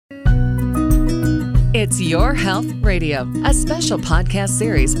It's Your Health Radio, a special podcast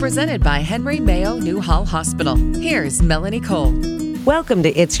series presented by Henry Mayo Newhall Hospital. Here's Melanie Cole. Welcome to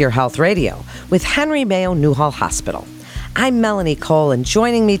It's Your Health Radio with Henry Mayo Newhall Hospital. I'm Melanie Cole, and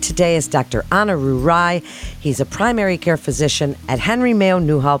joining me today is Dr. Anirudh Rai. He's a primary care physician at Henry Mayo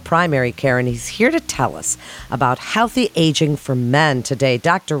Newhall Primary Care, and he's here to tell us about healthy aging for men today.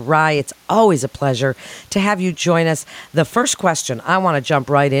 Dr. Rai, it's always a pleasure to have you join us. The first question I want to jump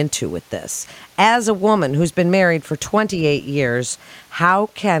right into with this. As a woman who's been married for 28 years, how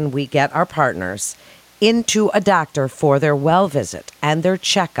can we get our partners into a doctor for their well visit and their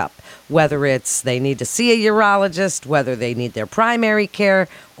checkup, whether it's they need to see a urologist, whether they need their primary care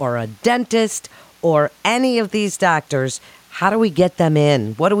or a dentist or any of these doctors? How do we get them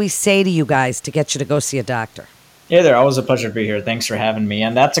in? What do we say to you guys to get you to go see a doctor? Hey there, always a pleasure to be here. Thanks for having me.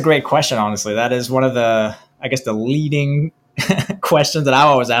 And that's a great question, honestly. That is one of the leading questions that I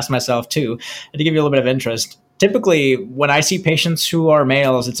always ask myself too. And to give you a little bit of interest, typically, when I see patients who are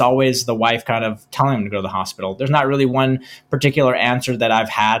males, it's always the wife kind of telling them to go to the hospital. There's not really one particular answer that I've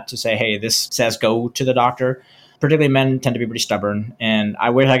had to say, hey, this says go to the doctor. Particularly men tend to be pretty stubborn. And I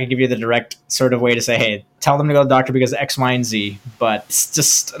wish I could give you the direct sort of way to say, hey, tell them to go to the doctor because X, Y, and Z. But it's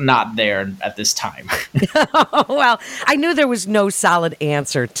just not there at this time. Well, I knew there was no solid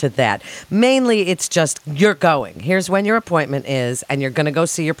answer to that. Mainly, it's just you're going. Here's when your appointment is, and you're going to go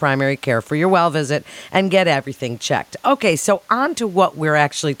see your primary care for your well visit and get everything checked. Okay, so on to what we're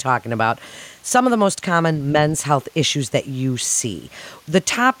actually talking about. Some of the most common men's health issues that you see. The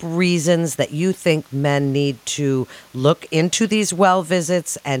top reasons that you think men need to look into these well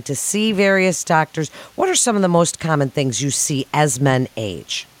visits and to see various doctors. What are some of the most common things you see as men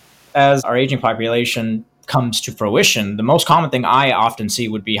age? As our aging population comes to fruition, the most common thing I often see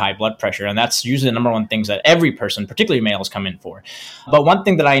would be high blood pressure. And that's usually the number one things that every person, particularly males, come in for. But one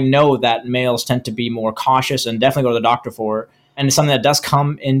thing that I know that males tend to be more cautious and definitely go to the doctor for, and it's something that does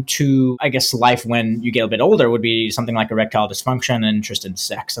come into, life when you get a bit older, would be something like erectile dysfunction and interest in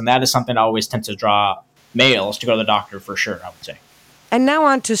sex. And that is something that always tends to draw males to go to the doctor for sure, I would say. And now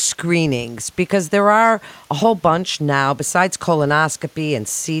on to screenings, because there are a whole bunch now, besides colonoscopy and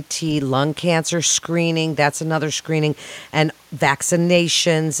CT, lung cancer screening, that's another screening, and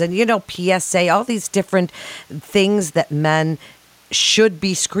vaccinations and, PSA, all these different things that men should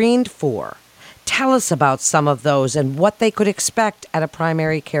be screened for. Tell us about some of those and what they could expect at a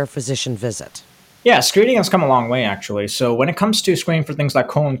primary care physician visit. Yeah, screening has come a long way, actually. So when it comes to screening for things like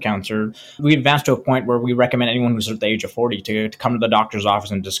colon cancer, we advanced to a point where we recommend anyone who's at the age of 40 to come to the doctor's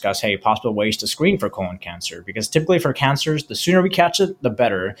office and discuss, hey, possible ways to screen for colon cancer. Because typically for cancers, the sooner we catch it, the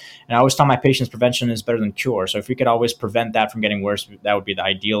better. And I always tell my patients prevention is better than cure. So if we could always prevent that from getting worse, that would be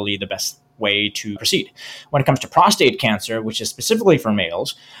ideally the best way to proceed. When it comes to prostate cancer, which is specifically for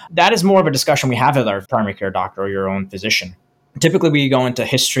males, that is more of a discussion we have with our primary care doctor or your own physician. Typically, we go into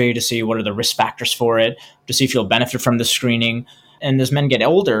history to see what are the risk factors for it, to see if you'll benefit from the screening. And as men get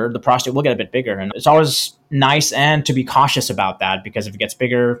older, the prostate will get a bit bigger. And it's always nice and to be cautious about that, because if it gets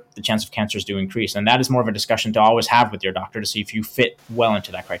bigger, the chance of cancers do increase. And that is more of a discussion to always have with your doctor to see if you fit well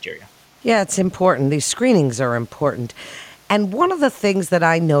into that criteria. Yeah, it's important. These screenings are important. And one of the things that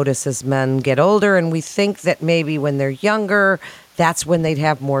I notice as men get older, and we think that maybe when they're younger, that's when they'd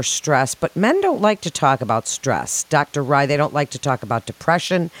have more stress. But men don't like to talk about stress. Dr. Rai, they don't like to talk about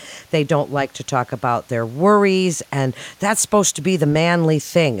depression. They don't like to talk about their worries. And that's supposed to be the manly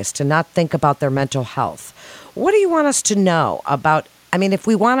thing, is to not think about their mental health. What do you want us to know about, if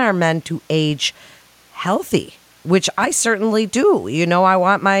we want our men to age healthy, which I certainly do. I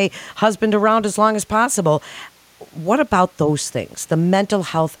want my husband around as long as possible. What about those things, the mental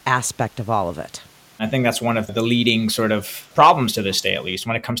health aspect of all of it? I think that's one of the leading sort of problems to this day, at least,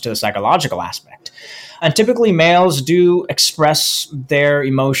 when it comes to the psychological aspect. And typically males do express their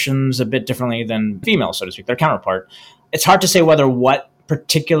emotions a bit differently than females, so to speak, their counterpart. It's hard to say whether what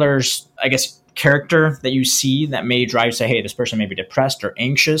particular, character that you see that may drive you to say, hey, this person may be depressed or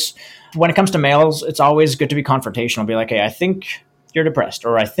anxious. When it comes to males, it's always good to be confrontational. Be like, hey, I think you're depressed,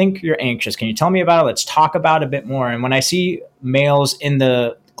 or I think you're anxious. Can you tell me about it? Let's talk about it a bit more. And when I see males in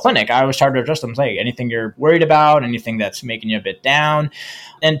the clinic, I always try to address them, say anything you're worried about, anything that's making you a bit down.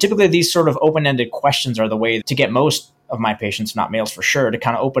 And typically these sort of open-ended questions are the way to get most of my patients, not males for sure, to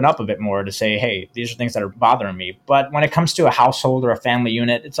kind of open up a bit more to say, hey, these are things that are bothering me. But when it comes to a household or a family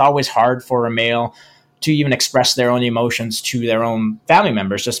unit, it's always hard for a male to even express their own emotions to their own family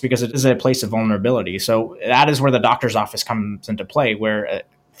members, just because it is a place of vulnerability. So that is where the doctor's office comes into play, where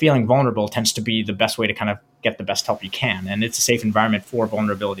feeling vulnerable tends to be the best way to kind of get the best help you can. And it's a safe environment for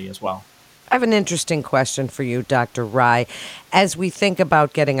vulnerability as well. I have an interesting question for you, Dr. Rye. As we think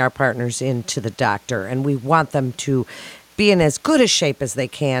about getting our partners into the doctor and we want them to be in as good a shape as they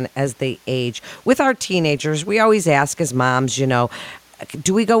can as they age, with our teenagers, we always ask as moms,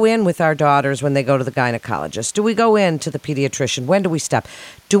 do we go in with our daughters when they go to the gynecologist? Do we go in to the pediatrician? When do we stop?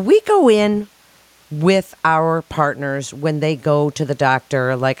 Do we go in with our partners when they go to the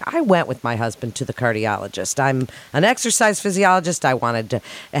doctor? Like, I went with my husband to the cardiologist. I'm an exercise physiologist. I wanted to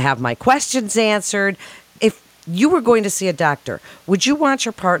have my questions answered. If you were going to see a doctor, would you want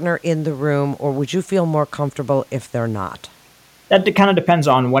your partner in the room, or would you feel more comfortable if they're not? That kind of depends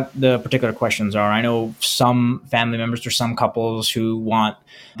on what the particular questions are. I know some family members or some couples who want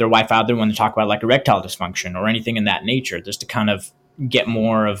their wife out there when they talk about like erectile dysfunction or anything in that nature, just to kind of get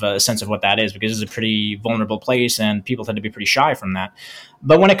more of a sense of what that is, because it's a pretty vulnerable place and people tend to be pretty shy from that.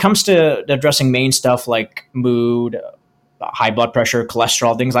 But when it comes to addressing main stuff like mood, high blood pressure,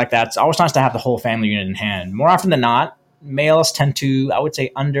 cholesterol, things like that, it's always nice to have the whole family unit in hand. More often than not, males tend to, I would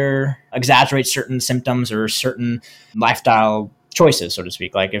say, under exaggerate certain symptoms or certain lifestyle choices, so to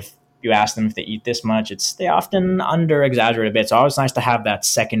speak. Like if you ask them if they eat this much, they often under exaggerate a bit. So always nice to have that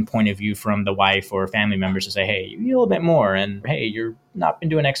second point of view from the wife or family members to say, hey, you eat a little bit more, and hey, you're not been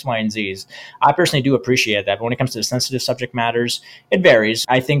doing X, Y, and Z's. I personally do appreciate that. But when it comes to the sensitive subject matters, it varies.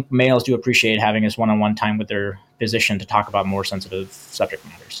 I think males do appreciate having this one-on-one time with their physician to talk about more sensitive subject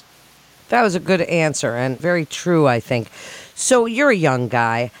matters. That was a good answer and very true, I think. So you're a young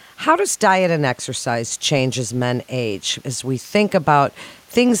guy. How does diet and exercise change as men age? As we think about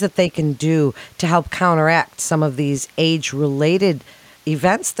things that they can do to help counteract some of these age-related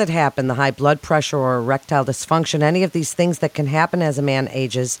events that happen, the high blood pressure or erectile dysfunction, any of these things that can happen as a man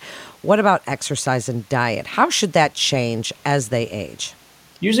ages. What about exercise and diet? How should that change as they age?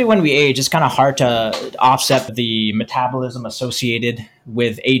 Usually when we age, it's kind of hard to offset the metabolism associated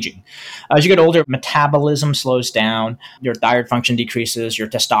with aging. As you get older, metabolism slows down, your thyroid function decreases, your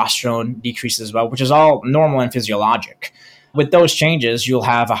testosterone decreases as well, which is all normal and physiologic. With those changes, you'll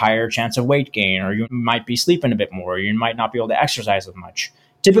have a higher chance of weight gain, or you might be sleeping a bit more, or you might not be able to exercise as much.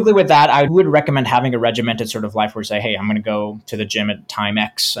 Typically with that, I would recommend having a regimented sort of life where you say, hey, I'm going to go to the gym at time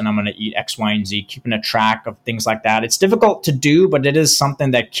X and I'm going to eat X, Y, and Z, keeping a track of things like that. It's difficult to do, but it is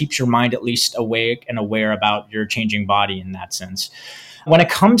something that keeps your mind at least awake and aware about your changing body in that sense. When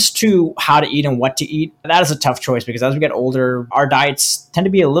it comes to how to eat and what to eat, that is a tough choice, because as we get older, our diets tend to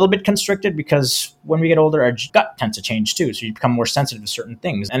be a little bit constricted, because when we get older, our gut tends to change too. So you become more sensitive to certain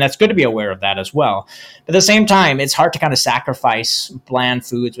things. And that's good to be aware of that as well. But at the same time, it's hard to kind of sacrifice bland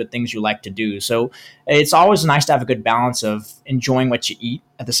foods with things you like to do. So it's always nice to have a good balance of enjoying what you eat,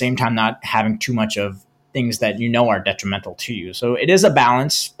 at the same time not having too much of things that you know are detrimental to you. So it is a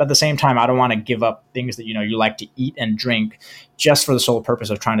balance, but at the same time, I don't want to give up things that you like to eat and drink just for the sole purpose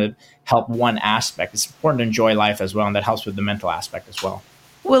of trying to help one aspect. It's important to enjoy life as well, and that helps with the mental aspect as well.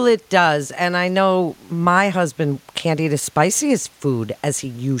 Well, it does. And I know my husband can't eat as spicy as food as he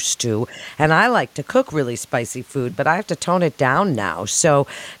used to. And I like to cook really spicy food, but I have to tone it down now. So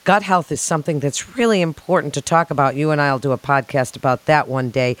gut health is something that's really important to talk about. You and I will do a podcast about that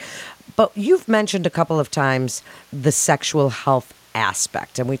one day. But you've mentioned a couple of times the sexual health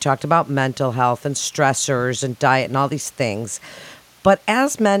aspect, and we talked about mental health and stressors and diet and all these things. But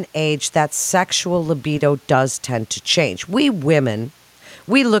as men age, that sexual libido does tend to change. We women,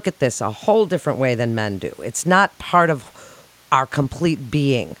 we look at this a whole different way than men do. It's not part of our complete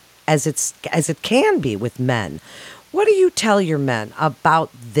being as it can be with men. What do you tell your men about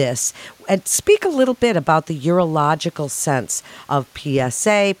this? And speak a little bit about the urological sense of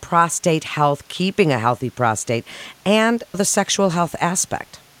PSA, prostate health, keeping a healthy prostate, and the sexual health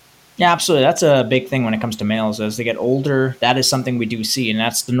aspect. Yeah, absolutely. That's a big thing when it comes to males. As they get older, that is something we do see, and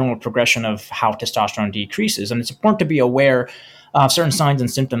that's the normal progression of how testosterone decreases. And it's important to be aware of certain signs and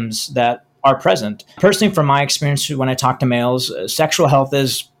symptoms that are present. Personally, from my experience, when I talk to males, sexual health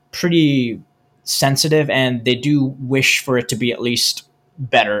is pretty sensitive, and they do wish for it to be at least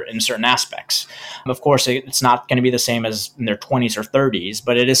better in certain aspects. Of course, it's not going to be the same as in their 20s or 30s,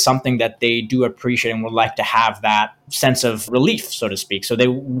 but it is something that they do appreciate and would like to have that sense of relief, so to speak. So they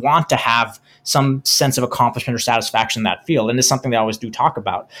want to have some sense of accomplishment or satisfaction in that field, and it's something they always do talk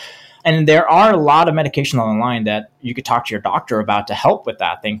about. And there are a lot of medication on the line that you could talk to your doctor about to help with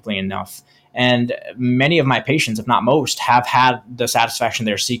that, thankfully enough. And many of my patients, if not most, have had the satisfaction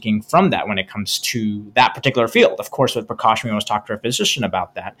they're seeking from that when it comes to that particular field. Of course, with precaution, we always talk to our physician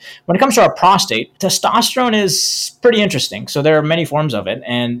about that. When it comes to our prostate, testosterone is pretty interesting. So there are many forms of it.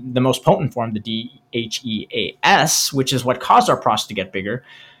 And the most potent form, the DHEAS, which is what caused our prostate to get bigger,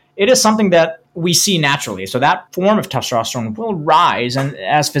 it is something that we see naturally. So that form of testosterone will rise. And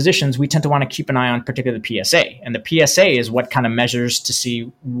as physicians, we tend to want to keep an eye on particularly the PSA. And the PSA is what kind of measures to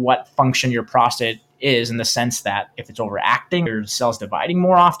see what function your prostate is, in the sense that if it's overacting, your cells dividing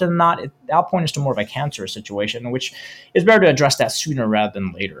more often than not, that'll point us to more of a cancerous situation, which is better to address that sooner rather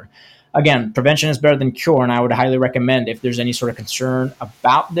than later. Again, prevention is better than cure, and I would highly recommend, if there's any sort of concern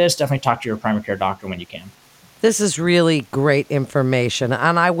about this, definitely talk to your primary care doctor when you can. This is really great information,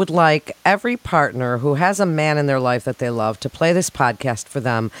 and I would like every partner who has a man in their life that they love to play this podcast for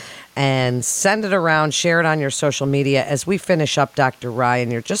them and send it around, share it on your social media. As we finish up, Dr.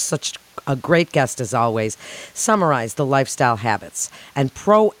 Ryan, you're just such a great guest as always. Summarize the lifestyle habits and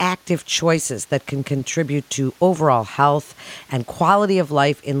proactive choices that can contribute to overall health and quality of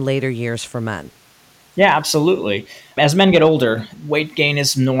life in later years for men. Yeah, absolutely. As men get older, weight gain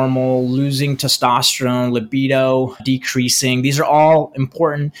is normal, losing testosterone, libido decreasing. These are all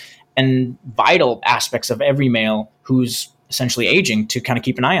important and vital aspects of every male who's essentially aging to kind of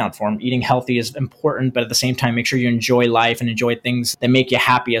keep an eye out for them. Eating healthy is important, but at the same time, make sure you enjoy life and enjoy things that make you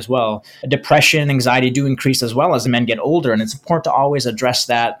happy as well. Depression, anxiety do increase as well as the men get older, and it's important to always address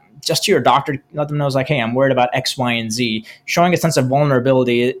that just to your doctor. Let them know, like, hey, I'm worried about X, Y, and Z. Showing a sense of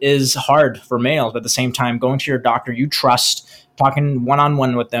vulnerability is hard for males, but at the same time, going to your doctor you trust, talking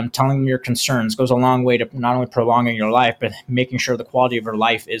one-on-one with them, telling them your concerns goes a long way to not only prolonging your life, but making sure the quality of your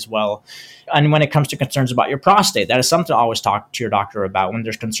life is well. And when it comes to concerns about your prostate, that is something to always talk to your doctor about. When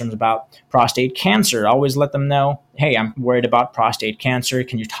there's concerns about prostate cancer, always let them know, hey, I'm worried about prostate cancer.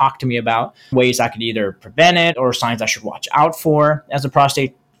 Can you talk to me about ways I could either prevent it or signs I should watch out for? As the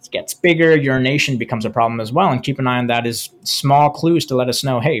prostate gets bigger, urination becomes a problem as well. And keep an eye on that as small clues to let us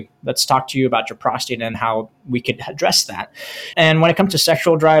know, hey, let's talk to you about your prostate and how we could address that. And when it comes to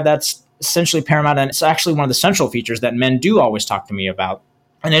sexual drive, that's essentially paramount. And it's actually one of the central features that men do always talk to me about.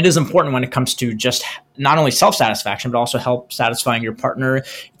 And it is important when it comes to just not only self-satisfaction, but also help satisfying your partner.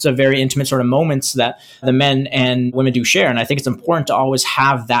 It's a very intimate sort of moments that the men and women do share. And I think it's important to always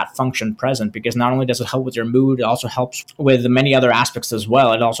have that function present, because not only does it help with your mood, it also helps with many other aspects as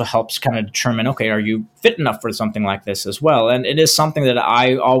well. It also helps kind of determine, okay, are you fit enough for something like this as well? And it is something that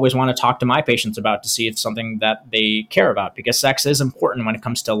I always want to talk to my patients about to see if it's something that they care about, because sex is important when it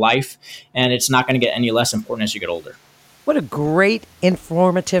comes to life, and it's not going to get any less important as you get older. What a great,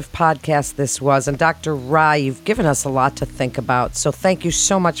 informative podcast this was. And Dr. Rai, you've given us a lot to think about. So thank you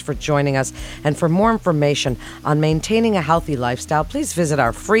so much for joining us. And for more information on maintaining a healthy lifestyle, please visit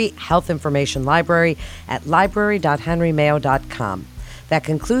our free health information library at library.henrymayo.com. That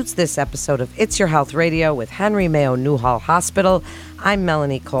concludes this episode of It's Your Health Radio with Henry Mayo Newhall Hospital. I'm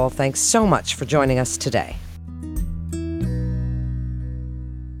Melanie Cole. Thanks so much for joining us today.